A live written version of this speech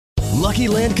Lucky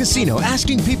Land Casino,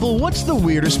 asking people, what's the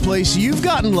weirdest place you've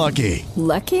gotten lucky?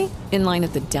 Lucky? In line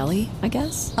at the deli, I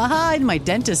guess? Aha, in my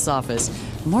dentist's office.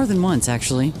 More than once,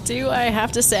 actually. Do I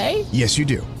have to say? Yes, you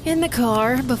do. In the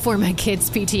car before my kids'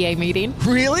 PTA meeting.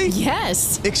 Really?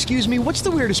 Yes. Excuse me, what's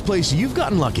the weirdest place you've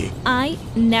gotten lucky? I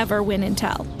never win and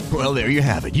tell. Well, there you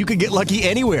have it. You can get lucky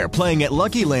anywhere, playing at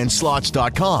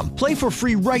LuckyLandSlots.com. Play for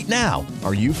free right now.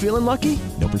 Are you feeling lucky?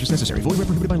 No purchase necessary. Void where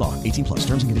prohibited by law. 18 plus.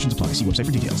 Terms and conditions apply. See website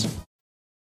for details.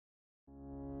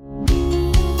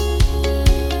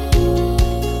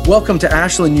 Welcome to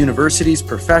Ashland University's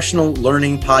Professional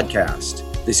Learning Podcast.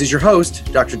 This is your host,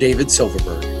 Dr. David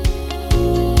Silverberg.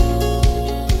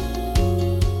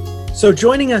 So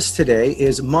joining us today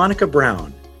is Monica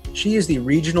Brown. She is the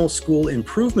Regional School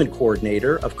Improvement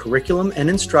Coordinator of Curriculum and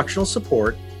Instructional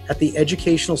Support at the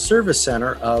Educational Service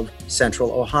Center of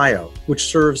Central Ohio, which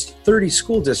serves 30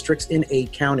 school districts in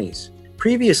 8 counties.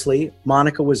 Previously,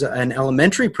 Monica was an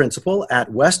elementary principal at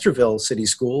Westerville City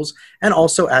Schools and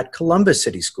also at Columbus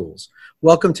City Schools.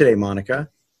 Welcome today, Monica.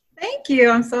 Thank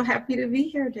you. I'm so happy to be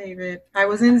here, David. I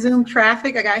was in Zoom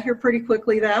traffic. I got here pretty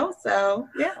quickly, though. So,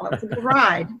 yeah, it's a good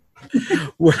ride.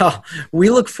 Well,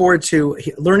 we look forward to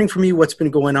learning from you what's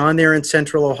been going on there in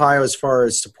Central Ohio as far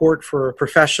as support for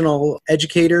professional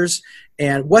educators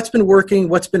and what's been working,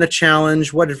 what's been a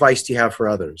challenge, what advice do you have for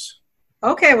others?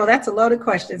 Okay, well, that's a loaded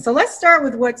question. So let's start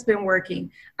with what's been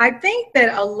working. I think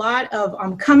that a lot of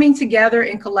coming together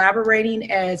and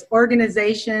collaborating as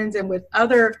organizations and with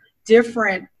other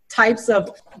different types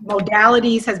of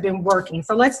modalities has been working.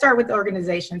 So let's start with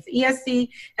organizations. ESC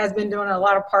has been doing a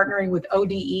lot of partnering with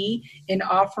ODE in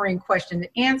offering question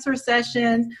and answer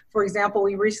sessions. For example,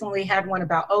 we recently had one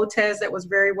about OTES that was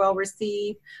very well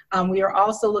received. We are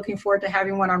also looking forward to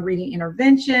having one on reading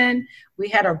intervention. We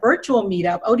had a virtual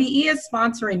meetup. ODE is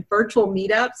sponsoring virtual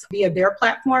meetups via their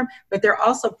platform, but they're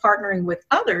also partnering with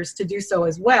others to do so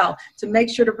as well to make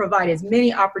sure to provide as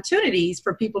many opportunities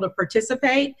for people to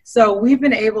participate. So we've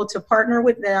been able to partner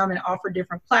with them and offer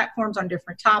different platforms on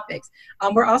different topics.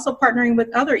 We're also partnering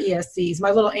with other ESCs. My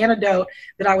little anecdote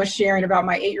that I was sharing about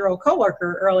my 8-year-old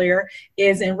coworker earlier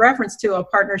is in reference to a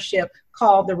partnership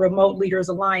called the Remote Leaders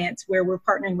Alliance, where we're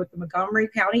partnering with the Montgomery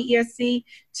County ESC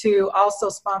to also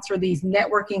sponsor these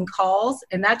networking calls.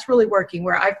 And that's really working,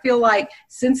 where I feel like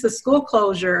since the school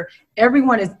closure,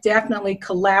 everyone is definitely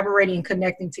collaborating and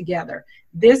connecting together.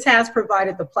 This has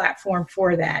provided the platform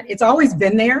for that. It's always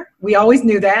been there. We always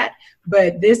knew that.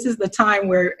 But this is the time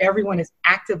where everyone is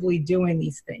actively doing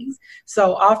these things.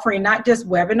 So offering not just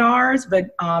webinars,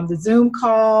 but the Zoom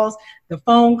calls, the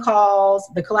phone calls,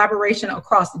 the collaboration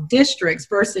across districts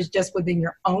versus just within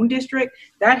your own district,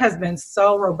 that has been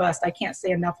so robust. I can't say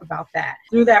enough about that.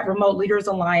 Through that Remote Leaders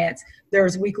Alliance,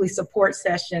 there's weekly support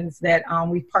sessions that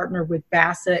we've partnered with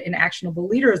BASA and Actionable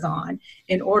Leaders on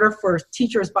in order for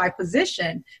teachers by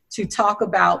position to talk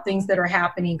about things that are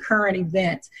happening, current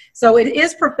events. So it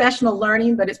is professional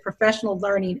learning, but it's professional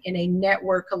learning in a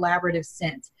network collaborative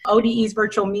sense. ODE's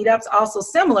virtual meetups also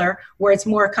similar, where it's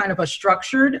more kind of a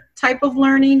structured type of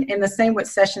learning, and the same with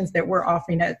sessions that we're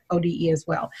offering at ODE as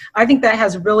well. I think that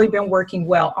has really been working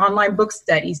well. Online book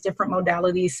studies, different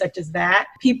modalities such as that.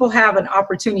 People have an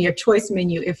opportunity, a choice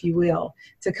menu, if you will,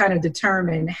 to kind of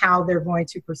determine how they're going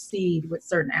to proceed with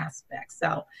certain aspects.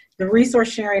 So the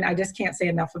resource sharing, I just can't say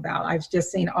enough about. I've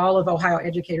just seen all of Ohio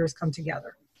educators come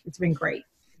together. It's been great.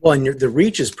 Well, and the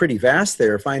reach is pretty vast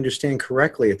there. If I understand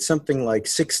correctly, it's something like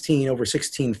over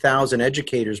 16,000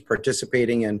 educators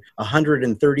participating in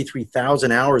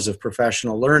 133,000 hours of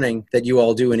professional learning that you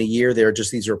all do in a year there.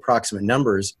 Just these are approximate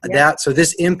numbers. Yeah. So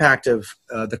this impact of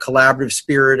the collaborative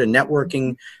spirit and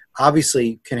networking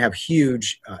obviously can have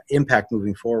huge impact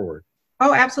moving forward.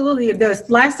 Oh, absolutely. The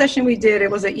last session we did, it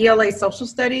was an ELA social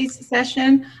studies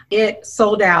session. It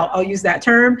sold out. I'll use that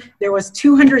term. There was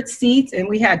 200 seats and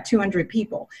we had 200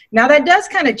 people. Now that does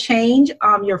kind of change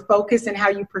your focus and how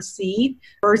you proceed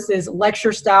versus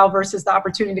lecture style versus the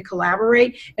opportunity to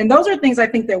collaborate. And those are things I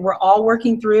think that we're all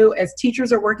working through as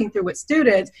teachers are working through with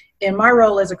students. In my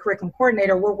role as a curriculum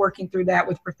coordinator, we're working through that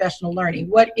with professional learning.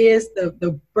 What is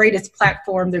the greatest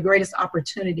platform, the greatest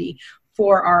opportunity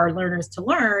for our learners to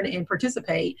learn and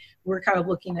participate? We're kind of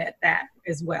looking at that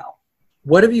as well.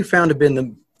 What have you found have been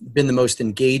the most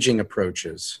engaging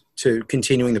approaches to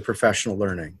continuing the professional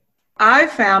learning? I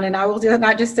found, and I will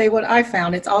not just say what I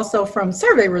found, it's also from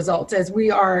survey results. As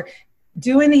we are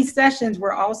doing these sessions,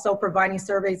 we're also providing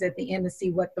surveys at the end to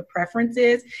see what the preference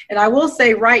is. And I will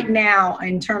say right now,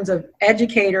 in terms of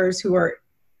educators who are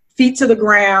feet to the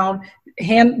ground,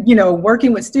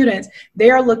 working with students, they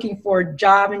are looking for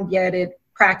job-embedded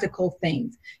practical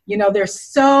things. There's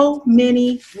so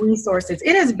many resources.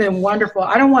 It has been wonderful.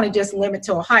 I don't want to just limit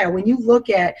to Ohio. When you look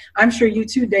at, I'm sure you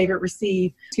too, David,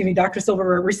 Dr.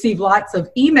 Silver received lots of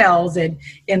emails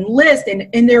and lists,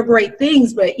 and they're great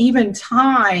things, but even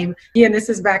time, again, this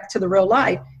is back to the real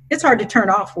life. It's hard to turn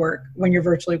off work when you're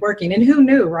virtually working. And who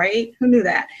knew, right? Who knew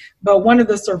that? But one of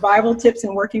the survival tips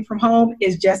in working from home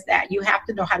is just that. You have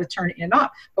to know how to turn it in and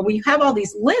off. But when you have all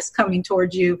these lists coming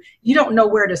towards you, you don't know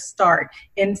where to start.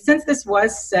 And since this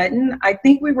was sudden, I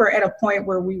think we were at a point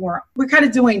where we're kind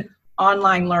of doing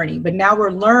online learning, but now we're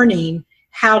learning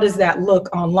how does that look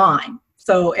online.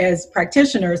 So as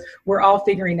practitioners, we're all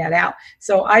figuring that out.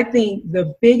 So I think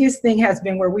the biggest thing has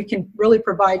been where we can really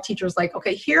provide teachers like,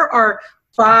 okay, here are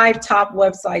 5 top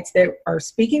websites that are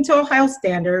speaking to Ohio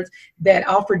standards, that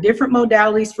offer different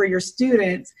modalities for your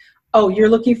students. Oh, you're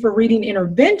looking for reading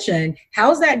intervention.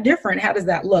 How's that different? How does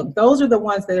that look? Those are the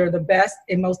ones that are the best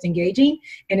and most engaging.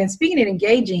 And in speaking of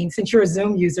engaging, since you're a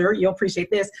Zoom user, you'll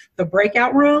appreciate this. The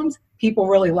breakout rooms, people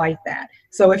really like that.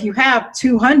 So if you have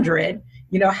 200,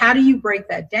 how do you break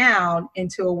that down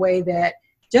into a way that,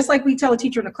 just like we tell a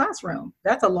teacher in a classroom,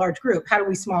 that's a large group. How do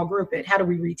we small group it? How do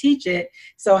we reteach it?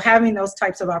 So having those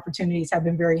types of opportunities have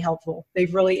been very helpful.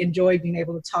 They've really enjoyed being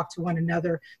able to talk to one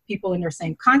another, people in their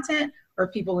same content or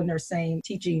people in their same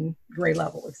teaching grade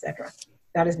level, et cetera.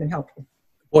 That has been helpful.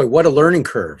 Boy, what a learning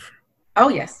curve. Oh,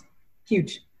 yes.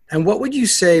 Huge. And what would you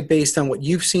say, based on what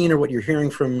you've seen or what you're hearing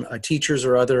from teachers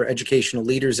or other educational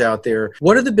leaders out there,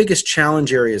 what are the biggest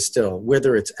challenge areas still,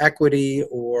 whether it's equity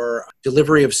or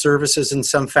delivery of services in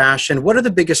some fashion? What are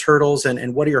the biggest hurdles,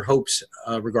 and what are your hopes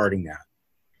regarding that?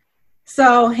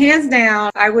 So hands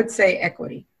down, I would say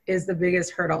equity is the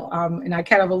biggest hurdle. And I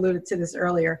kind of alluded to this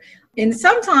earlier. And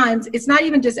sometimes it's not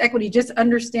even just equity, just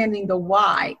understanding the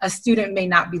why a student may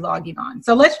not be logging on.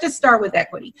 So let's just start with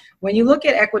equity. When you look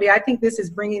at equity, I think this is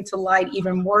bringing to light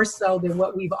even more so than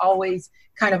what we've always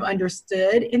kind of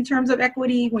understood in terms of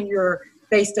equity when you're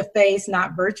face-to-face,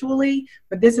 not virtually.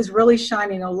 But this is really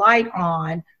shining a light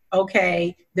on,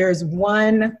 okay, there's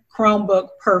 1 Chromebook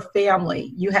per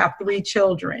family. You have 3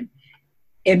 children.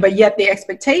 But yet the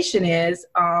expectation is,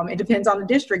 it depends on the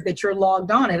district, that you're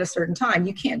logged on at a certain time.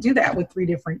 You can't do that with 3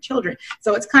 different children.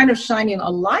 So it's kind of shining a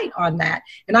light on that.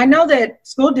 And I know that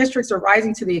school districts are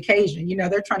rising to the occasion.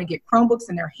 They're trying to get Chromebooks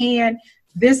in their hand.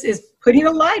 This is putting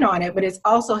a light on it, but it's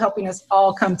also helping us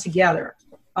all come together.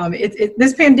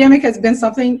 This pandemic has been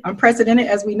something unprecedented,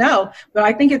 as we know, but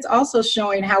I think it's also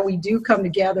showing how we do come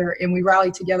together and we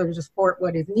rally together to support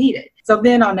what is needed. So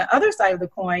then on the other side of the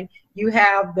coin, you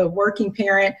have the working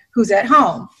parent who's at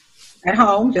home,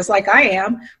 just like I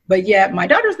am, but yet my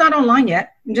daughter's not online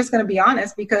yet. I'm just going to be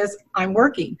honest, because I'm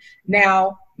working.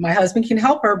 Now, my husband can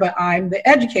help her, but I'm the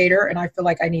educator and I feel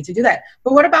like I need to do that.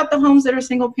 But what about the homes that are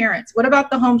single parents? What about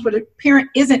the homes where the parent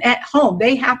isn't at home?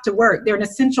 They have to work. They're an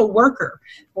essential worker,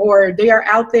 or they are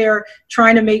out there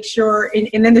trying to make sure,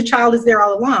 and then the child is there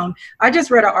all alone. I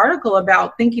just read an article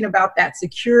about thinking about that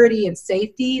security and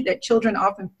safety that children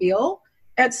often feel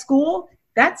at school.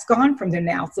 That's gone from them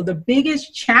now. So the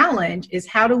biggest challenge is,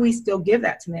 how do we still give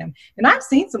that to them? And I've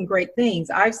seen some great things.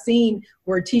 I've seen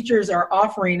where teachers are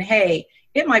offering, hey,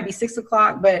 it might be 6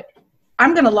 o'clock, but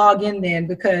I'm going to log in then,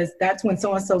 because that's when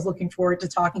so-and-so is looking forward to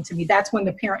talking to me. That's when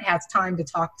the parent has time to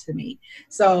talk to me.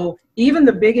 So even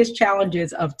the biggest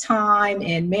challenges of time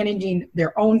and managing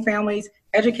their own families,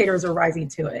 educators are rising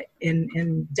to it,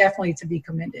 and definitely to be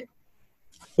commended.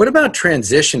 What about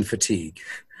transition fatigue?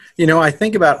 I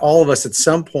think about all of us at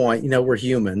some point. We're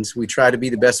humans. We try to be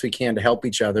the best we can to help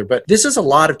each other. But this is a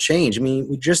lot of change. I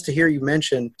mean, just to hear you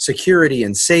mention security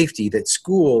and safety, that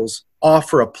schools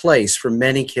offer a place for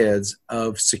many kids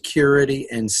of security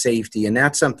and safety. And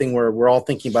that's something where we're all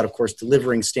thinking about, of course,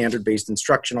 delivering standard-based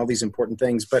instruction, all these important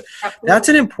things. But that's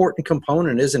an important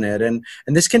component, isn't it? And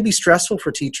this can be stressful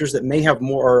for teachers that may have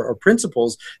more, or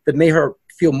principals that may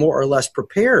feel more or less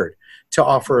prepared to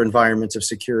offer environments of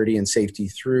security and safety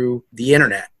through the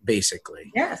internet, basically.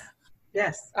 Yes,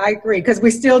 I agree. Because we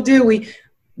still do.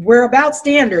 We're about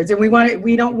standards, and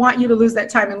we don't want you to lose that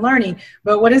time in learning.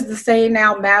 But what is the saying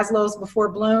now? Maslow's before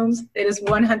Bloom's. It is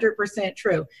 100%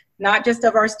 true. Not just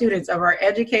of our students, of our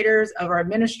educators, of our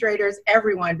administrators,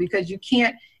 everyone, because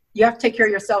you have to take care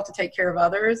of yourself to take care of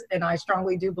others. And I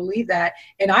strongly do believe that.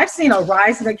 And I've seen a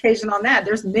rise in occasion on that.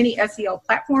 There's many SEL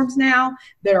platforms now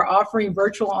that are offering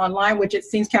virtual online, which it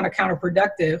seems kind of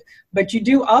counterproductive. But you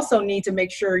do also need to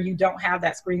make sure you don't have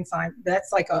that screen time.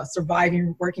 That's like a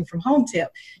surviving working from home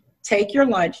tip. Take your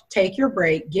lunch, take your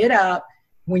break, get up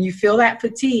when you feel that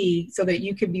fatigue, so that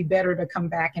you can be better to come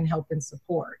back and help and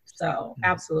support. So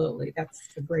absolutely, that's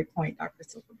a great point, Dr.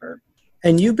 Silverberg.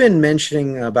 And you've been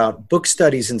mentioning about book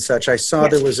studies and such. I saw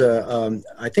Yes. there was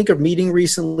I think a meeting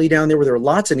recently down there where there were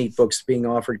lots of neat books being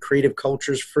offered, Creative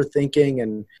Cultures for Thinking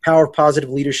and Power of Positive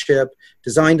Leadership,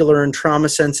 Designed to Learn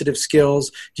Trauma-Sensitive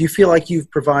Skills. Do you feel like you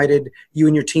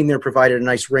and your team there provided a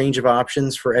nice range of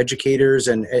options for educators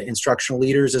and instructional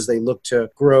leaders as they look to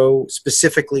grow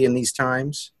specifically in these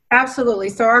times? Absolutely.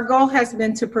 So our goal has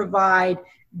been to provide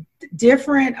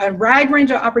a wide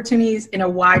range of opportunities in a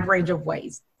wide range of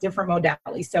ways, different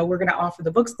modalities. So we're going to offer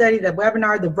the book study, the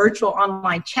webinar, the virtual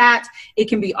online chat. It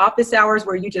can be office hours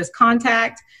where you just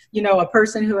contact, a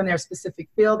person who in their specific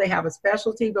field, they have a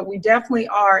specialty, but we definitely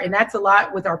are, and that's a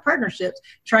lot with our partnerships,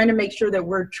 trying to make sure that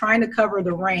we're trying to cover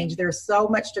the range. There's so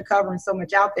much to cover and so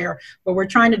much out there, but we're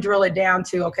trying to drill it down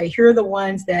to, okay, here are the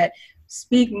ones that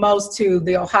speak most to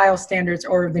the Ohio standards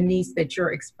or the needs that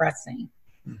you're expressing.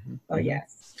 Mm-hmm. So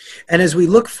yes. And as we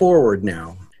look forward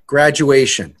now,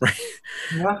 graduation, right?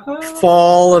 Uh-huh.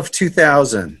 Fall of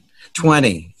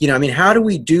 2020. How do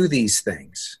we do these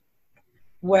things?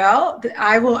 Well,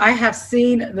 I have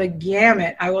seen the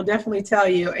gamut. I will definitely tell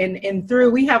you. And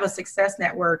we have a success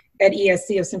network at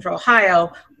ESC of Central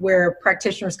Ohio where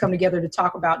practitioners come together to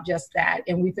talk about just that.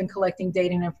 And we've been collecting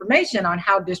data and information on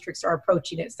how districts are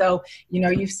approaching it. So,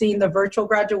 you've seen the virtual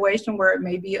graduation where it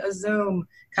may be a Zoom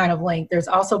kind of link. There's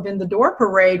also been the door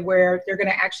parade where they're going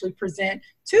to actually present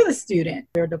to the student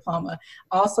their diploma.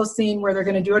 Also seen where they're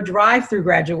going to do a drive-through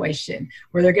graduation,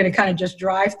 where they're going to kind of just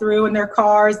drive through in their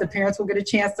cars. The parents will get a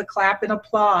chance to clap and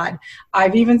applaud.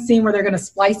 I've even seen where they're going to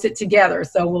splice it together.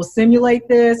 So we'll simulate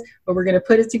this, but we're going to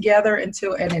put it together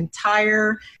into an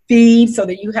entire feed so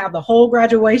that you have the whole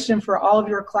graduation for all of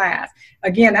your class.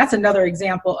 Again, that's another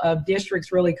example of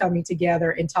districts really coming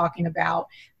together and talking about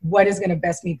what is going to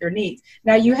best meet their needs.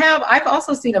 Now I've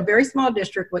also seen a very small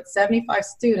district with 75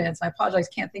 students. I apologize,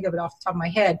 can't think of it off the top of my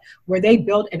head, where they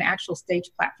built an actual stage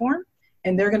platform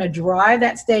and they're going to drive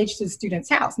that stage to the student's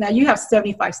house. Now you have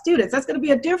 75 students. That's going to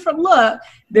be a different look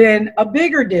than a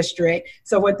bigger district.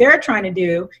 So what they're trying to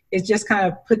do is just kind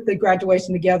of put the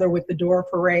graduation together with the door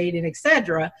parade and et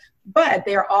cetera. But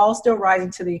they're all still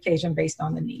rising to the occasion based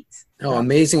on the needs. Oh,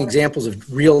 amazing examples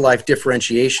of real life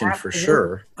differentiation. Absolutely. For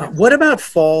sure. What about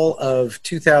fall of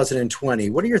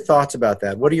 2020? What are your thoughts about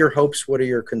that? What are your hopes? What are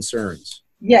your concerns?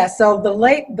 Yeah, so the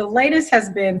latest has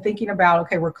been thinking about,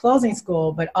 okay, we're closing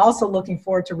school, but also looking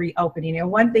forward to reopening.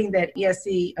 And one thing that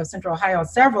ESC of Central Ohio and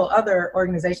several other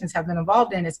organizations have been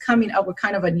involved in is coming up with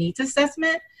kind of a needs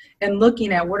assessment and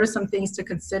looking at what are some things to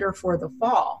consider for the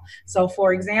fall. So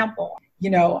for example,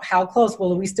 how close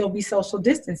will we still be social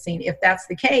distancing? If that's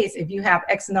the case, if you have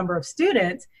X number of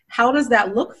students, how does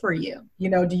that look for you?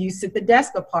 Do you sit the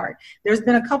desk apart? There's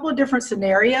been a couple of different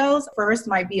scenarios. First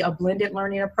might be a blended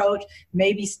learning approach.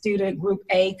 Maybe student group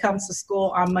A comes to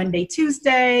school on Monday,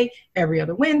 Tuesday, every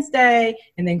other Wednesday,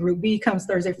 and then group B comes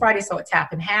Thursday, Friday, so it's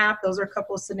half and half. Those are a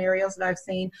couple of scenarios that I've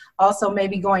seen. Also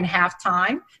maybe going half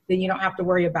time, then you don't have to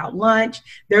worry about lunch.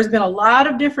 There's been a lot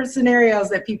of different scenarios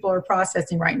that people are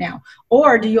processing right now.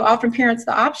 Or do you offer parents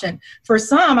the option? For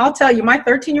some, I'll tell you, my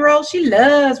 13-year-old, she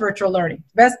loves virtual learning.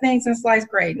 Best thing since sliced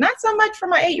grade. Not so much for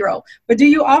my 8-year-old, but do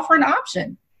you offer an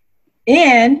option?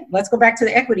 And let's go back to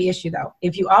the equity issue though.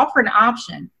 If you offer an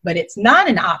option, but it's not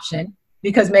an option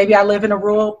because maybe I live in a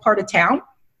rural part of town,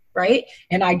 right?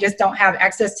 And I just don't have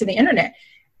access to the internet.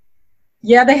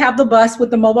 Yeah, they have the bus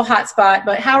with the mobile hotspot,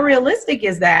 but how realistic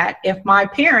is that if my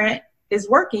parent is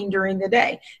working during the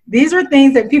day? These are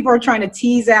things that people are trying to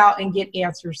tease out and get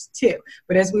answers to.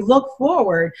 But as we look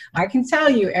forward, I can tell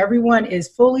you everyone is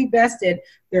fully vested.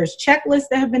 There's checklists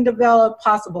that have been developed,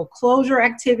 possible closure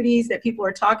activities that people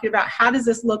are talking about. How does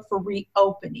this look for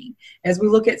reopening? As we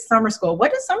look at summer school,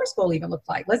 what does summer school even look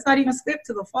like? Let's not even skip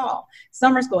to the fall.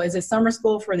 Summer school, is it summer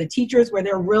school for the teachers where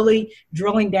they're really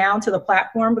drilling down to the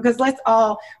platform? Because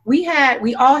we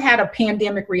all had a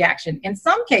pandemic reaction. In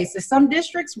some cases, some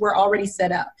districts were already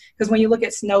set up. Because when you look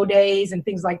at snow days and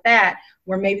things like that,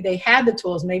 where maybe they had the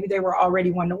tools, maybe they were already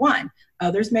one-to-one.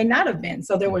 Others may not have been.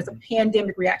 So there was a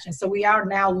pandemic reaction. So we are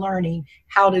now learning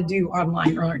how to do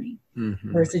online learning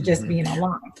versus just being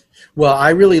online. Well,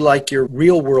 I really like your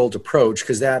real world approach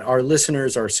because that our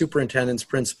listeners are superintendents,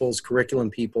 principals, curriculum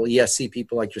people, ESC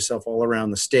people like yourself all around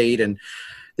the state. And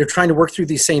they're trying to work through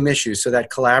these same issues. So that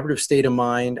collaborative state of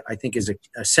mind, I think, is an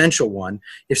essential one.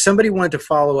 If somebody wanted to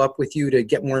follow up with you to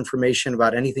get more information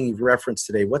about anything you've referenced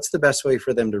today, what's the best way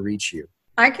for them to reach you?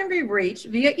 I can be reached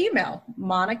via email,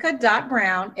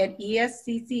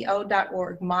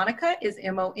 monica.brown@escco.org. Monica is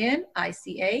MONICA.BROWN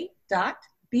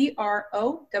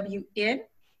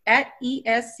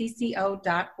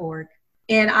 @escco.org.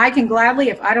 And I can gladly,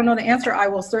 if I don't know the answer, I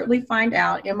will certainly find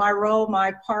out. In my role,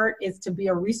 my part is to be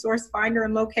a resource finder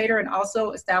and locator and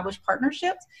also establish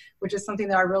partnerships, which is something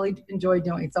that I really enjoy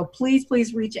doing. So please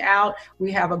reach out.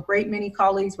 We have a great many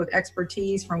colleagues with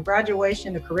expertise from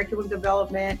graduation to curriculum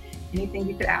development, anything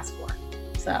you could ask for.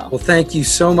 Well, thank you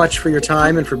so much for your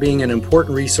time and for being an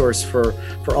important resource for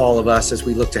all of us as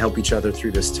we look to help each other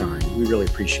through this time. We really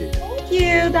appreciate it. Thank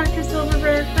you, Dr.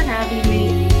 Silverberg, for having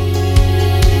me.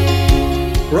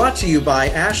 Brought to you by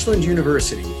Ashland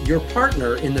University, your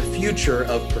partner in the future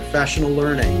of professional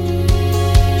learning.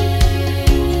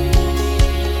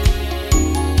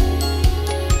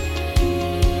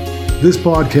 This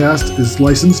podcast is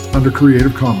licensed under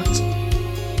Creative Commons.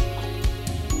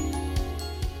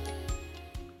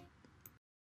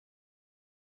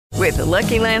 With the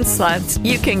Lucky Land Slots,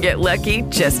 you can get lucky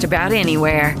just about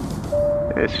anywhere.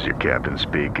 This is your captain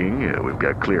speaking. We've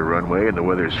got clear runway and the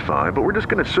weather's fine, but we're just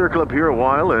going to circle up here a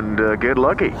while and get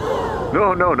lucky.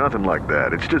 No, nothing like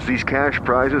that. It's just these cash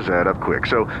prizes add up quick.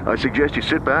 So I suggest you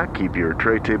sit back, keep your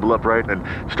tray table upright, and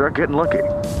start getting lucky.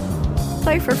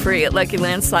 Play for free at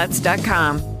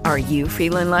LuckyLandSlots.com. Are you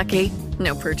feeling lucky?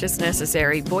 No purchase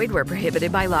necessary. Void where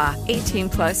prohibited by law.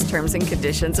 18+ terms and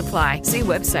conditions apply. See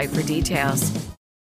website for details.